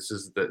used. Like,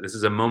 this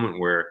is a moment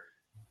where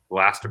the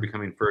last are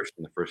becoming first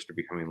and the first are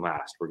becoming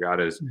last, where God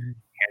is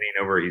handing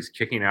over, he's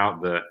kicking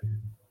out the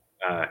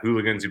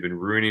hooligans who've been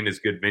ruining his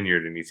good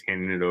vineyard, and he's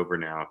handing it over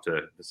now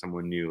to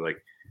someone new.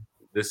 Like,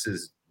 this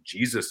is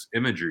Jesus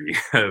imagery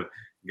of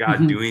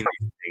God doing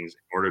these things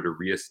in order to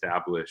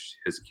reestablish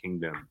his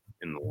kingdom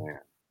in the land.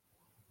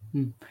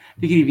 I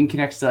think it even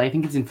connects to, I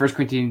think it's in 1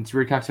 Corinthians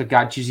where it talks about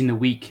God choosing the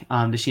weak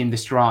to shame the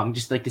strong.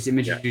 Just like this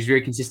imagery is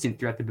very consistent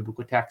throughout the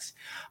biblical text.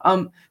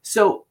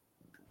 So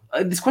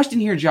this question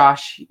here,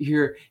 Josh,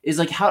 here is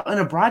like, how, in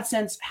a broad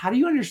sense, how do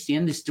you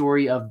understand the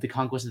story of the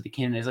conquest of the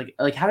Canaanites?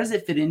 Like how does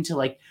it fit into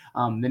like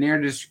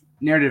the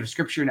narrative of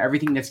Scripture and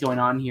everything that's going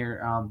on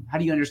here? How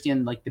do you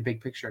understand like the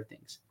big picture of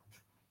things?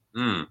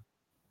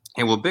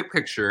 Okay, well, big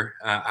picture,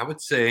 I would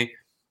say,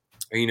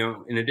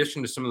 in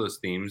addition to some of those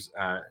themes,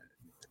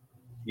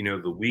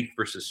 the weak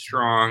versus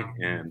strong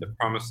and the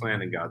promised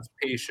land and God's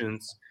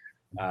patience,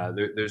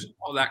 there's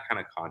all that kind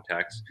of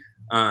context.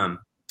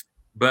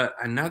 But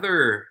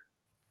another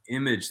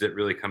image that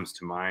really comes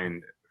to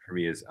mind for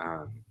me is,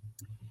 I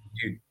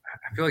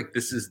feel like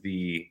this is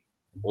the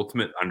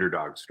ultimate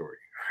underdog story,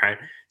 right?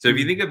 So if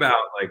you think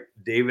about like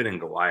David and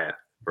Goliath,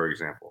 for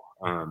example,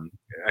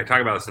 I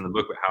talk about this in the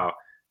book, but how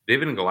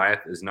David and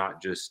Goliath is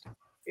not just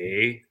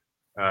a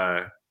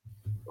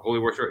holy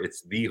war story;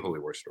 it's the holy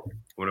war story.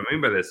 What I mean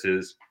by this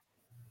is,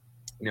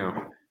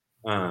 the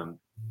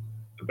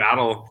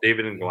battle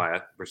David and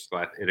Goliath versus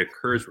Goliath, it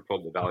occurs, we're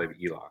told, the Valley of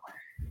Elah,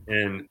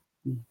 and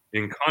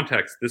in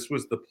context, this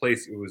was the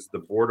place; it was the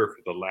border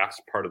for the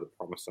last part of the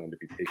promised land to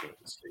be taken at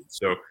this stage.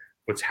 So,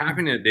 what's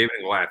happening at David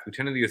and Goliath? We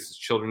tend to think it's this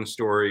children's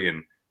story,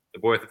 and the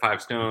boy with the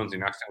 5 stones, he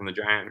knocks down the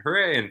giant, and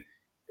hooray! And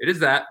it is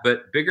that,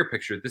 but bigger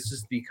picture, this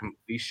is the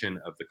completion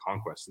of the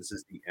conquest. This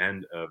is the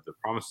end of the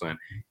promised land.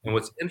 And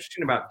what's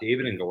interesting about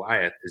David and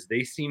Goliath is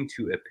they seem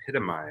to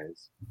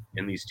epitomize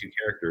in these two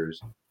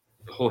characters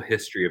the whole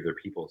history of their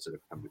peoples that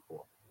have come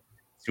before.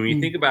 So when you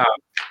think about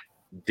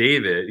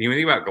David, you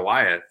think about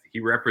Goliath, he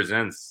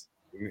represents,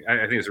 I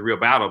think it's a real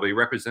battle, but he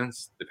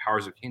represents the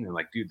powers of Canaan.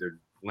 Like, dude, they're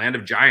land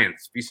of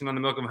giants, feasting on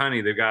the milk of honey.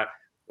 They've got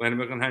land of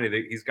milk and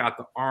honey. He's got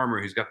the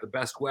armor. He's got the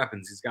best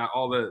weapons. He's got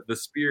all the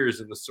spears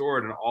and the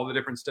sword and all the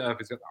different stuff.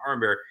 He's got the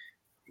armor bearer.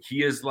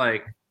 He is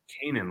like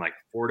Canaan, like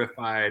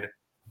fortified,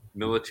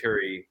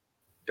 military,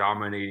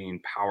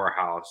 dominating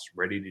powerhouse,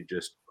 ready to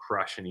just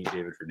crush and eat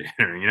David for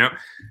dinner, you know?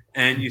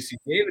 And you see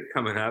David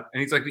coming up,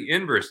 and he's like the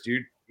inverse,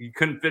 dude. He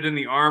couldn't fit in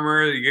the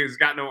armor. He's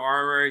got no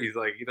armor. He's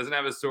like, he doesn't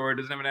have a sword,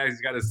 doesn't have an axe.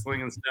 He's got his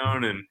sling and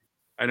stone. And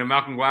I know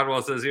Malcolm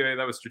Gladwell says, yeah,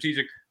 that was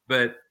strategic,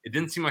 but it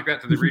didn't seem like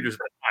that to the readers at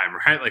the time,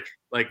 right?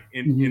 Like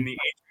in the ancient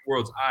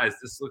world's eyes,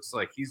 this looks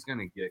like he's going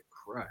to get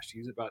crushed.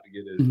 He's about to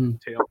get his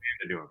tail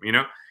handed to him, you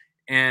know?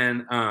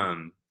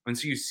 And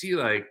so you see,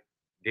 like,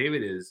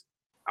 David is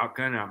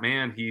outgunned,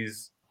 outmanned.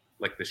 He's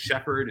like the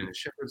shepherd in his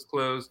shepherd's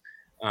clothes.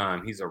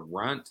 He's a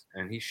runt,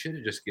 and he should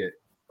have just get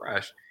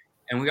crushed.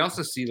 And we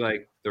also see,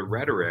 like, the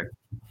rhetoric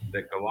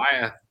that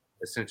Goliath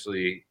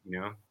essentially, you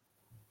know,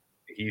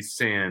 he's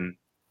saying,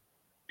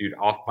 dude,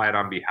 I'll fight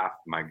on behalf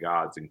of my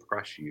gods and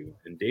crush you.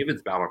 And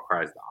David's battle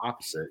cry is the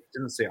opposite. He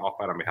doesn't say, I'll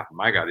fight on behalf of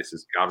my God. He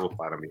says, God will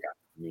fight on behalf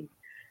of me.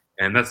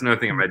 And that's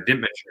another thing I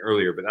didn't mention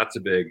earlier, but that's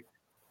a big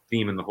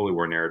theme in the Holy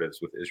War narratives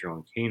with Israel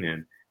and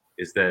Canaan,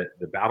 is that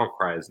the battle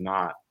cry is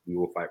not, we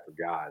will fight for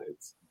God.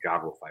 It's,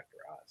 God will fight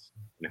for us.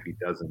 And if he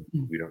doesn't,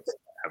 we don't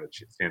have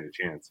stand a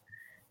chance.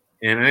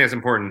 And I think it's an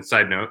important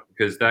side note,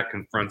 because that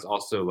confronts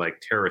also, like,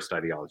 terrorist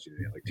ideology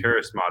today. Like,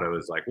 terrorist motto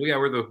is like, well, yeah,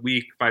 we're the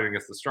weak fighting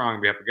against the strong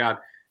on behalf of God.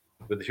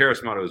 But the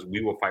terrorist motto is,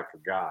 we will fight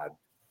for God.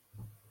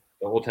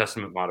 The Old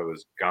Testament motto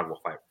is, God will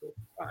fight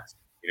for us.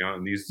 You know,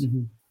 and these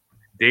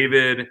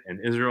David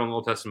and Israel in the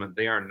Old Testament,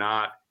 they are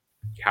not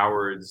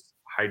cowards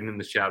hiding in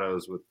the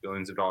shadows with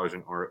billions of dollars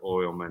in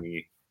oil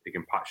money,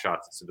 taking pot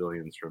shots at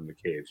civilians from the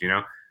caves. You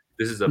know,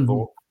 this is a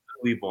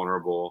fully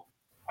vulnerable,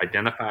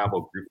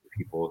 identifiable group of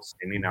people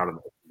standing out on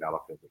the open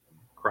battlefield that can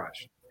be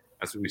crushed.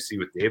 That's what we see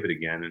with David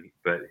again.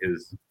 But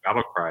his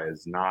battle cry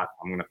is not,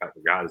 I'm going to fight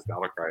for God. His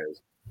battle cry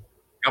is,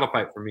 God will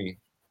fight for me.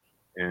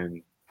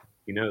 And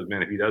he knows,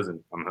 man, if he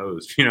doesn't, I'm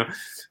hosed, you know.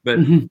 But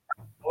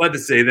all that to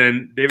say,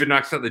 then David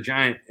knocks out the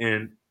giant,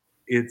 and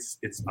it's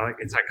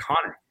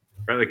iconic,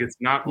 right? Like, it's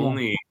not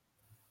only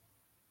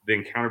the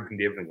encounter between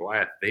David and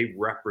Goliath, they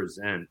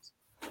represent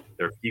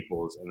their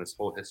peoples and this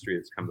whole history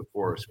that's come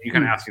before. So you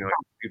kind of ask, you know,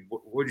 like,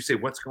 what would you say,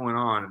 what's going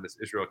on in this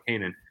Israel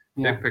Canaan?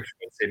 Big picture,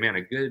 I'd say, man,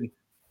 a good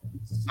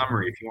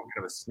summary, if you want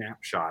kind of a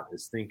snapshot,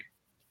 is think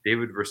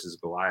David versus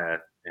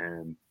Goliath,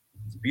 and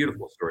it's a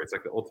beautiful story. It's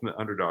like the ultimate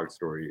underdog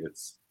story.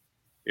 It's,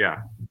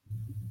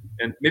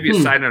 and maybe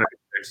a side note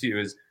there too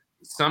is,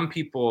 some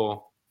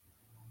people,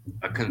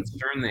 a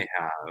concern they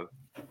have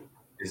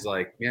is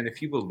like, man,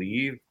 if you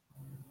believe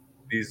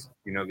these,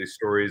 you know, these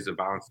stories of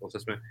violence in the Old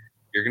Testament,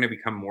 you're going to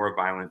become more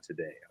violent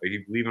today. Or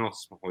you believe in Old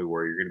Testament Holy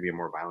War, you're going to be a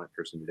more violent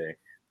person today.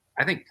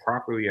 I think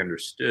properly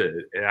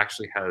understood, it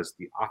actually has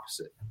the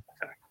opposite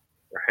effect,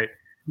 right?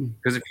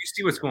 Because if you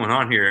see what's going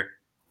on here,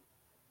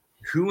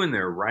 who in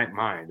their right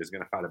mind is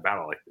going to fight a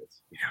battle like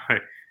this? You know,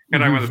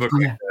 and I read the book,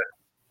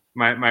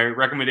 my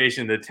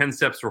recommendation, the 10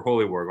 steps for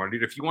Holy War. Going,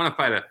 dude, if you want to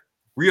fight a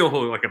real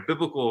holy, like a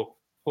biblical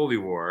holy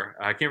war,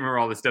 I can't remember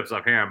all the steps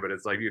offhand, but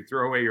it's like, you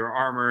throw away your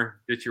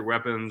armor, ditch your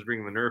weapons,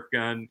 bring the Nerf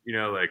gun, you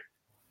know, like,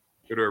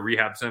 go to a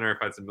rehab center,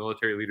 fight some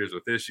military leaders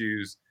with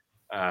issues,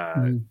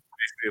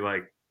 basically,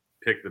 like,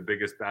 pick the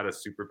biggest,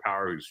 baddest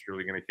superpower who's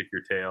surely going to kick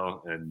your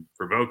tail and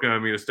provoke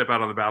them, you know, step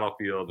out on the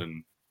battlefield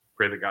and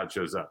pray that God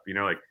shows up. You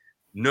know, like,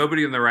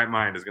 nobody in their right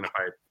mind is going to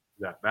fight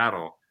that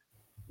battle.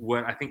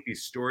 What I think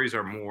these stories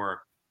are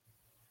more,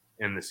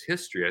 in this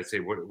history, I'd say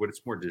what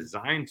it's more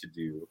designed to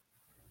do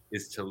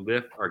is to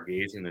lift our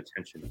gaze and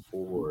attention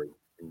forward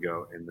and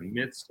go, in the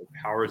midst of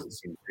powers that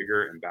seem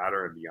bigger and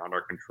badder and beyond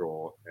our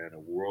control, and a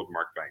world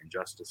marked by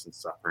injustice and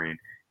suffering,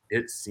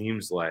 it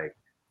seems like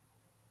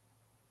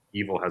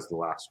evil has the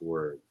last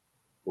word.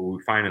 What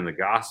we find in the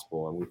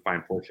gospel, and we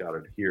find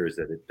foreshadowed here, is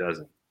that it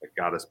doesn't. That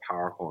God is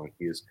powerful, and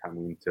he is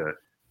coming to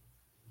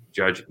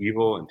judge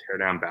evil and tear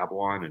down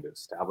Babylon and to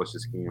establish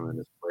his kingdom in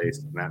this place.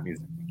 And that means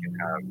that we can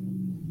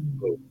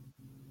have hope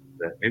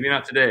that maybe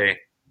not today,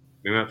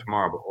 maybe not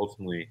tomorrow, but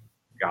ultimately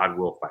God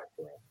will fight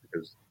for us,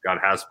 because God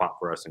has fought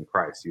for us in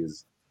Christ. He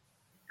has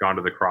gone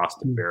to the cross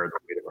to bear the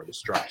weight of our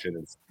destruction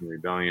and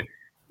rebellion.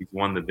 He's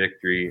won the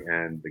victory,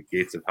 and the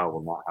gates of hell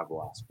will not have the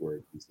last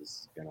word. He's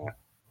just going to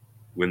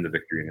win the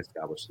victory and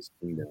establish his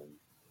kingdom.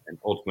 And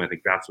ultimately, I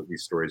think that's what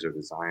these stories are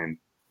designed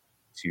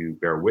to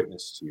bear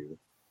witness to,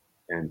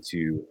 and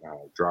to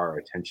draw our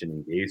attention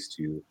and gaze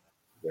to,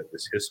 that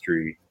this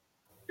history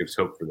gives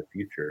hope for the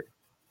future,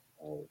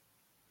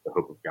 the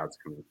hope of God's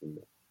coming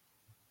kingdom.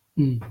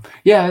 Mm.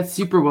 Yeah, that's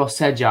super well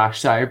said, Josh.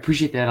 So I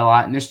appreciate that a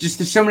lot. And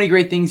there's so many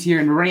great things here,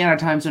 and we're running out of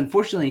time. So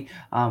unfortunately,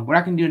 we're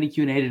not going to do any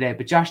Q&A today.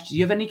 But Josh, do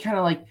you have any kind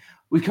of like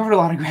we covered a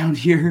lot of ground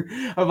here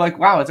of like,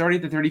 wow, it's already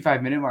at the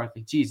 35-minute mark.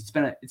 Like, geez, it's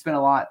been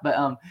a lot. But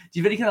do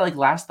you have any kind of like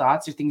last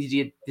thoughts or things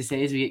you get to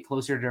say as we get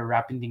closer to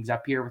wrapping things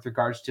up here with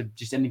regards to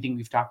just anything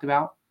we've talked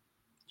about?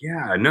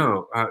 Yeah,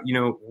 no,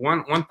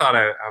 one thought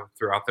I would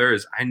throw out there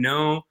is I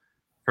know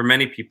for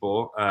many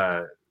people,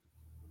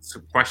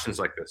 some questions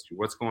like this,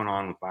 what's going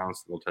on with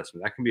violence in the Old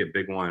Testament? That can be a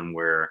big one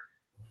where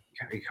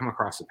you come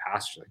across a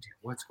passage like, dude,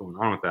 what's going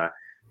on with that?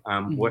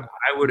 What Mhm.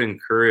 I would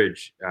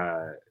encourage,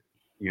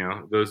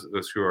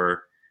 those who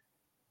are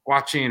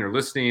watching or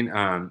listening,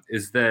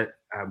 is that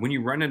when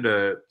you run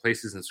into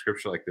places in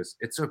Scripture like this,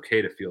 it's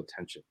okay to feel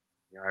tension.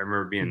 I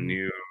remember being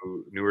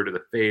Mhm. newer to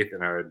the faith,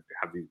 and I would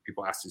have these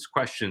people ask these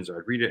questions, or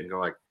I'd read it and go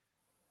like,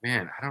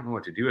 man, I don't know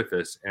what to do with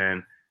this.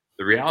 And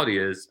the reality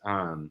is,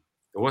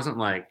 it wasn't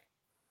like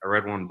I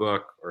read one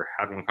book or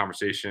had one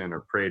conversation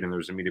or prayed and there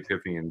was an immediate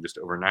epiphany and just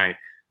overnight.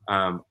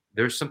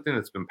 There's something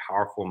that's been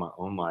powerful in my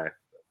own life,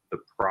 the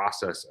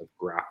process of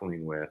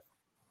grappling with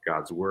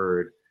God's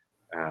word,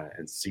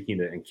 and seeking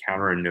to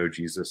encounter and know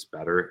Jesus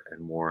better and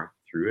more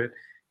through it.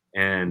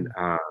 And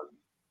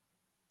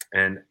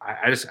Mhm.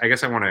 I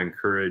guess I want to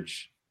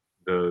encourage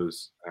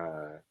those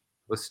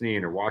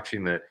listening or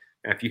watching that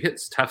if you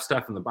hit tough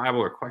stuff in the Bible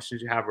or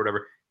questions you have or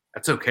whatever,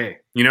 that's okay.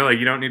 Like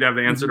you don't need to have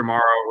the answer Mhm.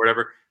 tomorrow or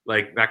whatever.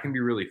 Like that can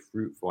be really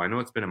fruitful. I know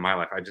it's been in my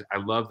life. I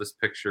love this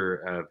picture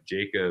of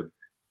Jacob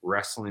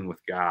wrestling with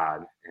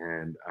God,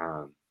 and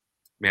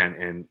man,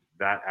 and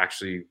that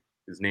actually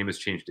his name is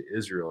changed to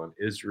Israel, and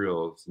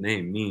Israel's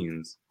name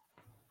means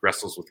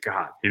wrestles with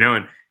God,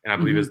 and I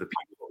believe as Mhm. the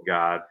people of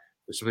God,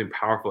 there's something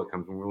powerful that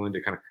comes when we're willing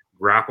to kind of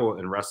grapple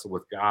and wrestle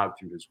with God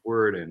through His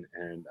Word, and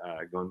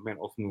going, man,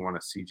 ultimately we want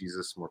to see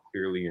Jesus more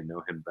clearly and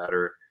know Him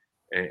better,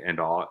 and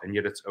all, and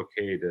yet it's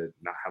okay to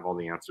not have all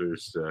the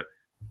answers,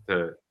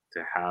 to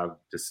have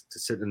to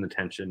sit in the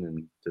tension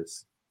and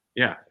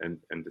yeah, and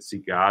to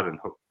seek God, and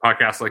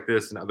podcasts like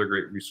this and other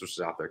great resources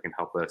out there can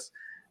help us,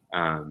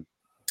 um,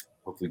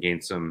 hopefully gain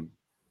some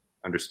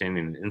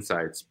understanding and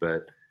insights,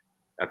 but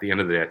at the end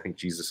of the day, I think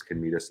Jesus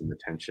can meet us in the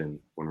tension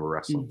when we're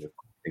wrestling Mhm. with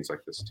things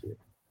like this too.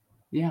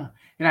 Yeah.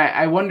 And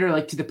I wonder,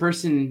 like, to the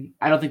person,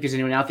 I don't think there's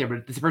anyone out there,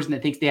 but this person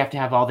that thinks they have to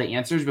have all the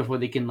answers before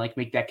they can like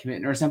make that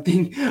commitment or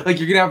something, like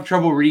you're gonna have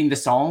trouble reading the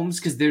Psalms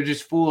because they're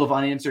just full of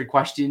unanswered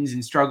questions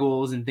and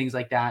struggles and things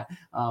like that.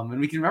 And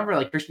we can remember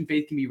like Christian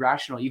faith can be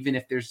rational even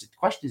if there's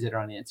questions that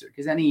are unanswered,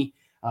 because any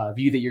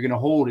view that you're going to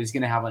hold is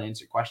going to have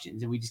unanswered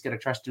questions, and we just got to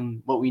trust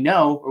in what we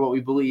know or what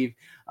we believe,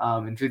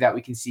 and through that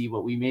we can see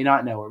what we may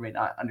not know or may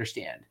not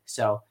understand.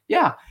 So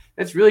yeah,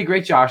 that's really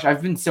great, Josh.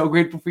 I've been so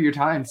grateful for your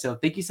time. So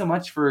thank you so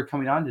much for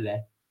coming on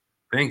today.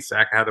 Thanks,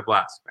 Zach. I had a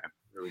blast, man.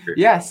 Really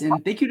grateful. Yes,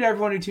 and thank you to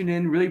everyone who tuned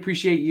in. Really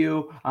appreciate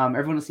you.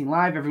 Everyone listening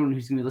live, everyone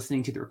who's going to be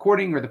listening to the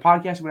recording or the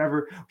podcast, or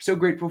whatever. We're so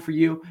grateful for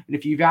you. And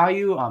if you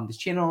value this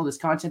channel, this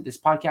content, this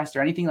podcast,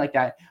 or anything like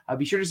that,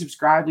 be sure to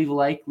subscribe, leave a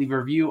like, leave a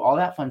review, all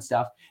that fun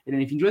stuff. And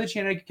then if you enjoy the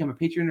channel, you can become a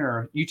patron or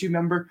a YouTube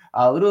member.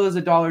 Little as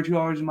 $1,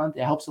 $2 a month.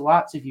 It helps a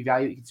lot. So if you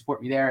value it, you can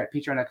support me there at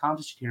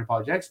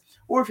patreon.com/apologetics.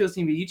 Or if you're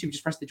listening via YouTube,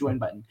 just press the join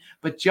button.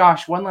 But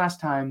Josh, one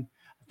last time,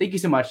 thank you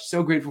so much.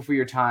 So grateful for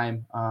your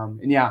time.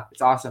 And yeah,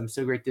 it's awesome.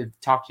 So great to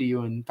talk to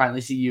you and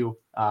finally see you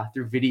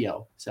through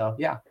video. So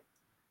yeah,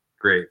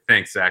 Great.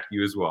 Thanks, Zach.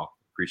 You as well.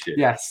 Appreciate it.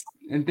 yes.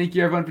 And thank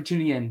you everyone for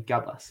tuning in.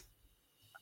 God bless.